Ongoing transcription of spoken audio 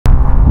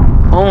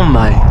Oh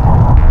my.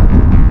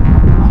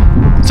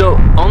 So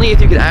only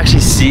if you could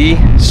actually see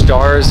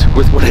stars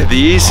with one of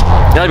these,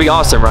 that'd be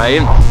awesome,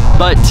 right?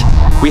 But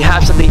we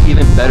have something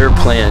even better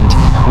planned.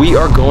 We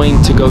are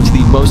going to go to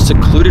the most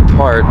secluded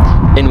part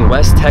in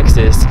West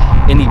Texas,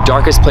 in the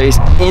darkest place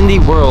in the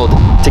world,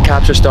 to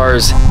capture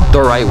stars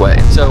the right way.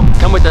 So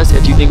come with us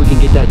if you think we can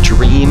get that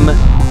dream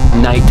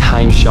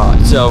nighttime shot.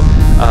 So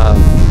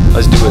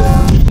let's do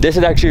it. This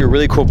is actually a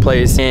really cool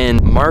place in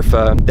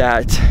Marfa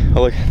that,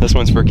 oh look, this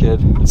one's for a kid,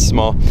 it's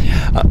small,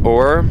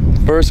 or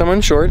for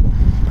someone short,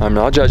 I'm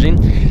not judging.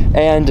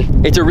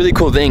 And it's a really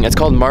cool thing. It's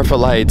called Marfa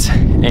Lights,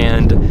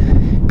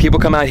 and people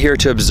come out here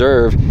to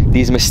observe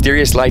these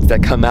mysterious lights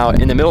that come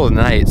out in the middle of the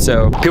night.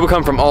 So people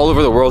come from all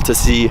over the world to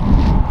see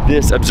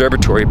this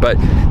observatory, but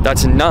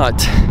that's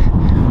not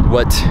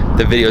what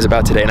the video is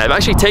about today. And I've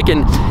actually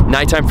taken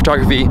nighttime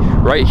photography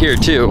right here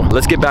too.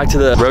 Let's get back to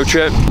the road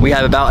trip. We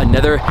have about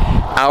another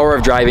hour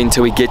of driving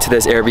till we get to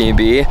this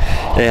Airbnb,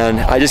 and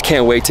I just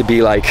can't wait to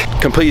be like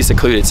completely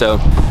secluded. So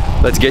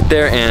let's get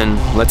there and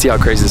let's see how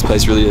crazy this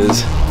place really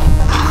is.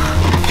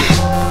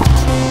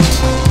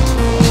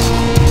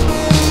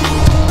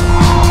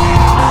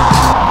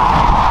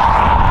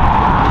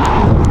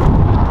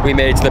 We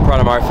made it to the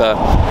Prada Marfa.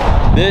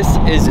 This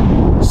is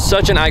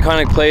such an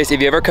iconic place. If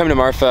you ever come to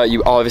Marfa,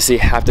 you obviously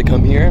have to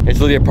come here. It's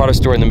literally a Prada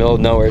store in the middle of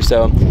nowhere,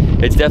 so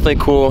it's definitely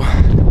cool.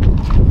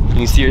 You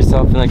can see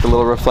yourself in like a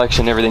little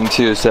reflection and everything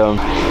too, so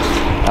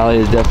Allie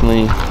is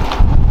definitely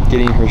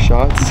getting her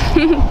shots.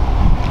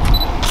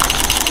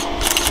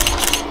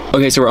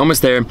 Okay, so we're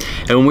almost there,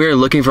 and when we were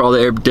looking for all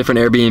the different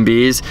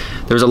Airbnbs,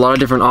 there was a lot of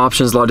different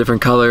options, a lot of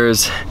different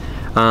colors.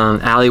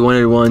 Allie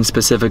wanted one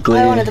specifically.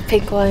 I wanted the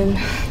pink one.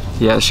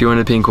 Yeah, she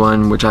wanted a pink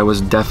one, which I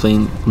was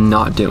definitely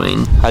not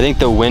doing. I think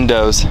the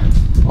windows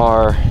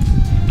are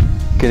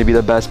gonna be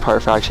the best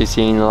part for actually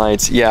seeing the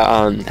lights. Yeah,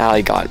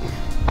 Allie got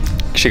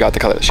the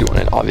color that she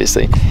wanted,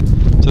 obviously.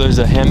 So there's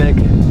a hammock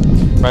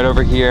right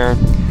over here,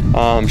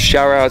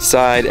 shower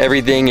outside.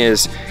 Everything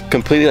is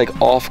completely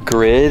like off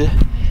grid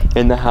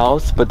in the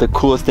house, but the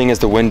coolest thing is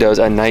the windows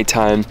at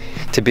nighttime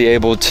to be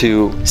able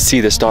to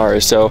see the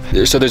stars. So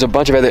there's a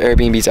bunch of other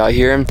Airbnbs out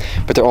here,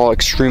 but they're all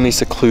extremely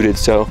secluded.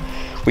 So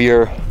we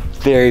are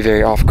very,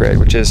 very off-grid,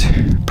 which is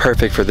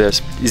perfect for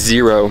this.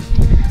 Zero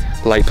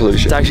light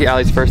pollution. It's actually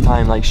Allie's first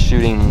time like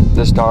shooting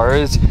the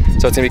stars,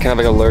 so it's gonna be kind of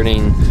like a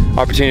learning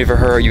opportunity for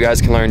her. You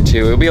guys can learn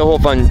too. It'll be a whole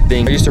fun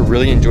thing. I used to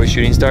really enjoy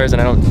shooting stars,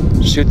 and I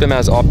don't shoot them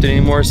as often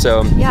anymore,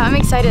 so. Yeah, I'm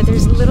excited.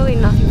 There's literally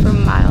nothing for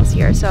miles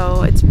here,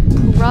 so it's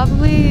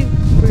probably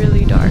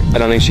really dark. I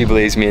don't think she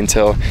believes me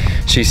until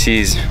she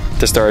sees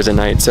the stars at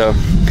night, so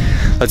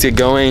let's get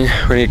going.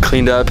 We're gonna get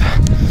cleaned up.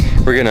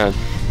 We're gonna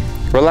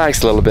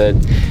relax a little bit,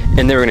 and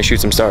then we're gonna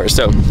shoot some stars.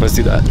 So let's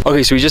do that.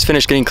 Okay, so we just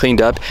finished getting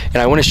cleaned up, and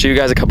I want to show you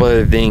guys a couple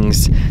other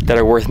things that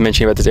are worth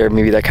mentioning about this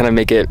Airbnb that kind of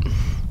make it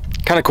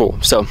kind of cool.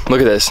 So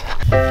look at this.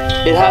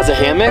 It has a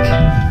hammock,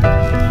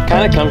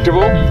 kind of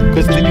comfortable.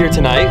 Go sleep here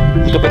tonight,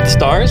 look up at the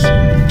stars.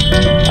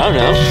 I don't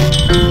know.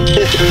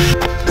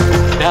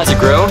 It has a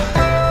grill.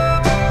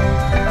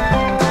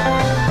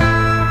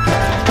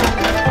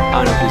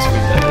 I don't know whose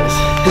food that is.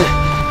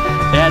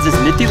 It has this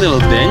nifty little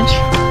bench.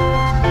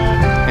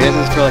 I guess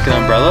it's for like an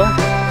umbrella.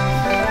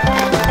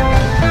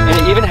 And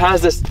it even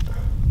has this.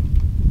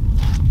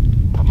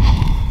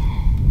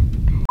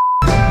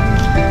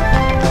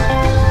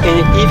 And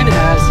it even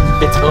has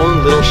its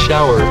own little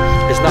shower.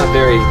 It's not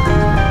very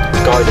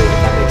guarded, if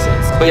that makes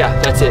sense. But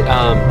yeah, that's it.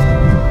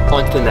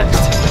 On to the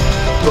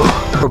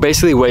next. We're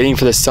basically waiting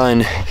for the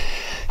sun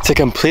to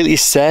completely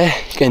set,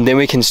 and then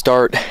we can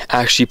start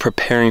actually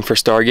preparing for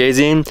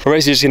stargazing. We're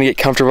basically just gonna get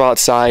comfortable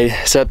outside,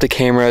 set up the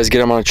cameras, get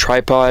them on a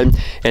tripod,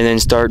 and then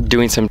start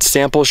doing some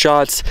sample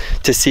shots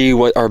to see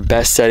what our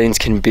best settings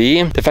can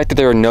be. The fact that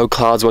there are no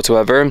clouds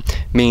whatsoever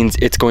means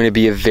it's going to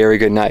be a very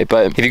good night.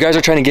 But if you guys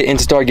are trying to get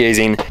into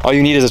stargazing, all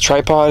you need is a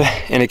tripod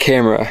and a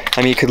camera.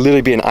 I mean, it could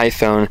literally be an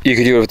iPhone. You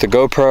could do it with the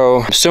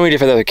GoPro. So many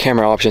different other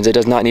camera options. It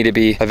does not need to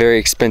be a very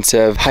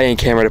expensive high-end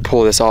camera to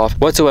pull this off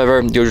whatsoever.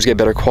 You'll just get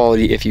better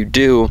quality if you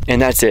do.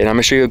 And that's it. And I'm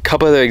gonna show you a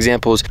couple other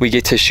examples we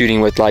get to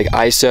shooting with like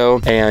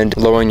ISO and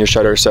lowering your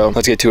shutter. So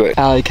let's get to it.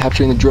 Allie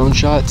capturing the drone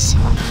shots.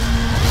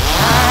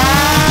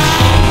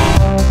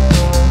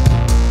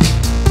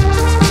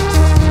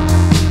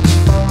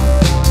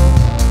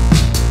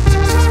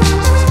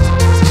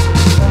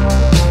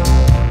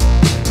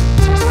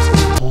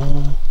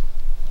 Oh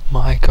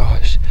my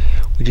gosh.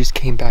 We just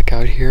came back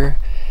out here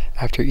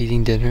after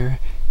eating dinner,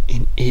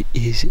 and it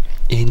is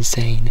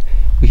insane.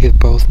 We have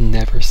both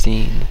never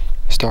seen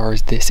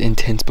stars this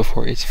intense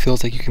before. It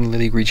feels like you can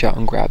literally reach out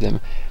and grab them.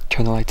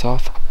 Turn the lights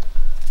off.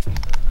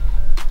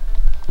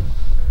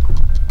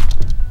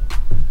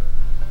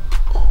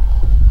 Oh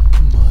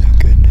my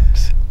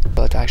goodness. But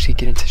let's actually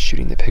get into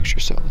shooting the picture,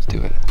 so let's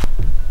do it.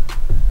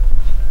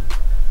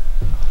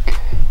 Okay.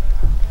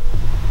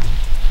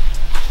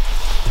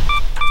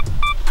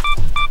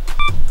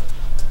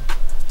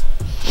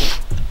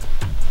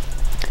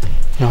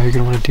 And all you're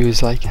gonna want to do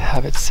is like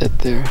have it sit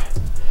there.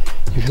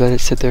 If you let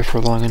it sit there for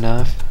long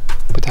enough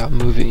without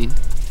moving,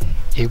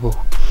 cable.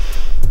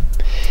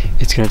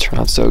 It's gonna turn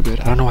out so good.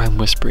 I don't know why I'm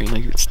whispering,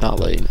 like it's not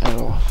light at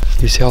all.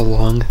 You see how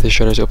long the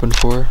shutter's open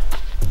for?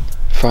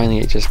 Finally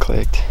it just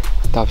clicked.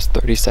 That was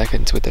 30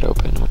 seconds with it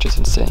open, which is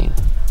insane.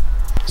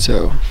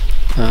 So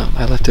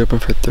I left it open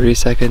for 30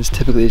 seconds.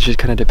 Typically it just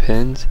kind of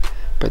depends,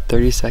 but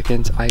 30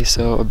 seconds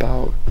ISO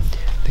about,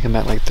 I think I'm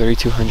at like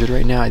 3200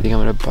 right now. I think I'm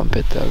gonna bump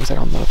it though, because I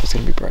don't know if it's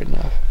gonna be bright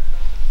enough.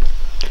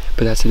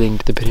 But that's the thing,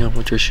 depending on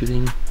what you're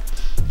shooting,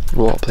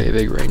 will all play a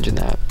big range in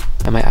that.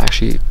 I might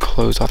actually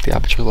close off the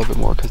aperture a little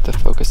bit more because the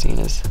focusing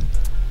is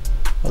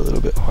a little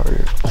bit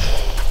harder.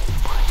 Oh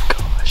my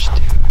gosh,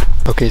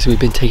 dude. Okay, so we've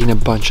been taking a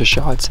bunch of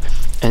shots,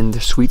 and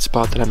the sweet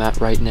spot that I'm at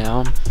right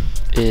now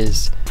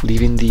is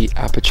leaving the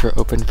aperture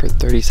open for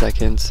 30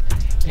 seconds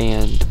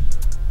and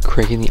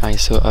cranking the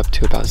ISO up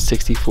to about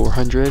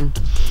 6400.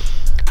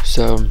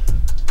 So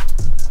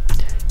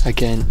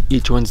again,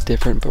 each one's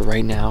different, but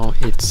right now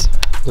it's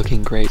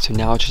looking great. So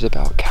now it's just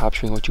about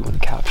capturing what you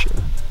want to capture.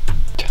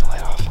 Turn the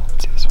light off.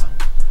 Let's see this one.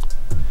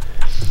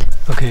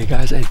 Okay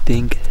guys, I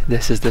think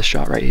this is the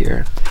shot right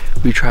here.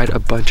 We tried a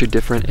bunch of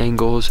different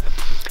angles.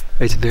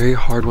 It's very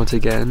hard, once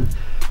again,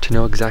 to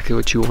know exactly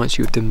what you want, so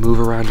you have to move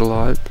around a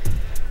lot.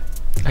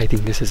 I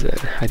think this is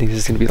it. I think this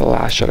is gonna be the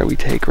last shot that we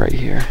take right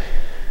here.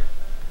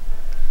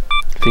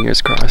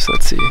 Fingers crossed,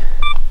 let's see.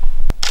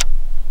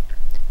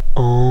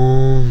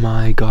 Oh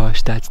my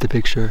gosh, that's the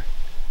picture.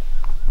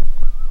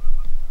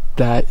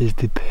 That is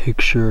the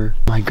picture.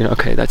 My goodness,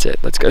 okay, that's it,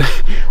 let's go.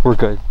 We're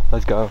good,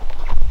 let's go.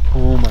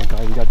 Oh my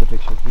god, we got the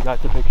picture, we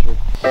got the picture.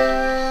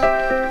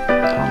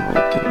 Oh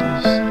my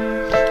goodness.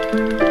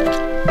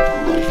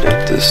 Look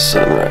at this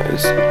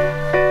sunrise.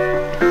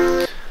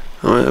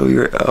 Oh yeah, we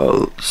were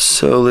out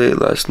so late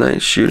last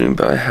night shooting,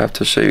 but I have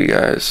to show you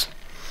guys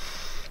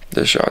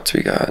the shots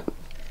we got.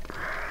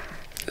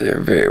 They're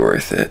very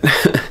worth it.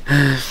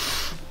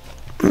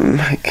 Oh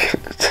my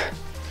god.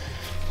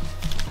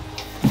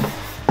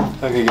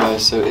 Okay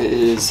guys, so it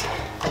is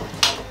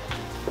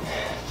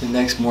the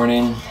next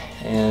morning,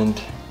 and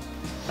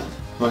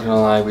I'm not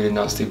gonna lie, we did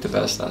not sleep the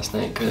best last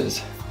night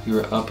because we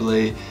were up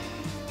late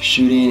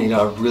shooting. It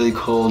got really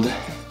cold,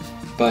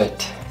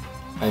 but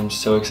I'm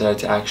so excited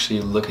to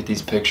actually look at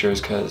these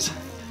pictures because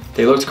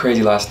they looked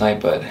crazy last night,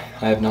 but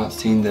I have not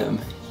seen them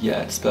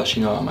yet,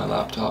 especially not on my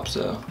laptop.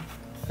 So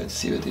let's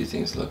see what these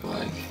things look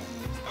like.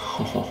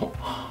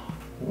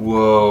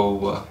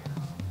 Whoa,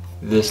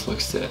 this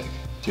looks sick.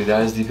 Dude,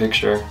 that is the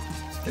picture.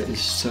 That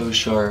is so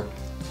sharp.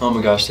 Oh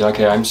my gosh, dude.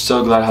 Okay, I'm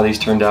so glad how these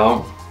turned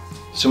out.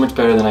 So much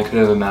better than I could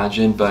have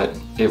imagined, but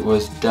it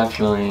was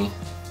definitely,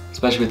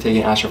 especially with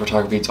taking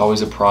astrophotography, it's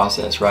always a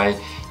process, right?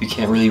 You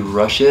can't really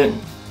rush it.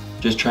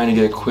 Just trying to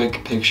get a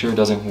quick picture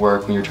doesn't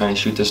work when you're trying to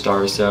shoot the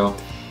stars, so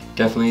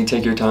definitely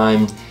take your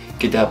time,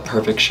 get that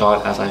perfect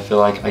shot, as I feel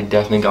like I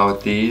definitely got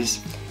with these,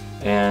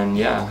 and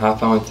yeah, have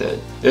fun with it.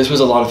 This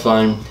was a lot of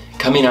fun.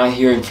 Coming out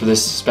here for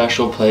this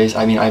special place,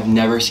 I mean, I've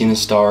never seen the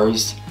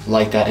stars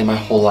like that in my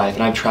whole life,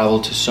 and I've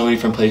traveled to so many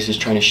different places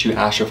trying to shoot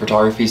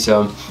astrophotography,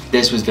 so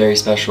this was very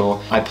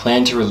special. I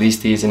plan to release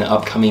these in an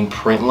upcoming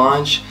print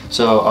launch,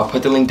 so I'll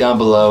put the link down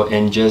below,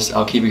 and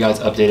I'll keep you guys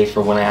updated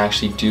for when I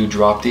actually do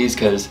drop these,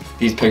 because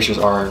these pictures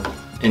are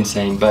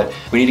insane. But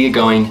we need to get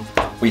going.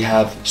 We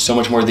have so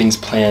much more things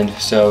planned,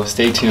 so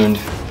stay tuned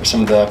for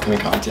some of the upcoming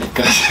content,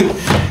 because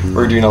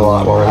we're doing a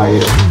lot while we're out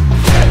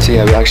here. So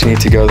yeah, we actually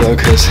need to go though,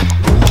 because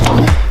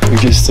we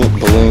just sent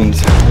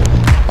balloons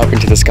up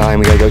into the sky and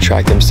we gotta go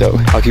track them, so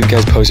I'll keep you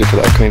guys posted for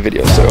the upcoming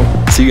video. So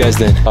see you guys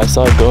then. I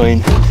saw it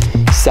going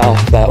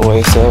south that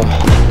way, so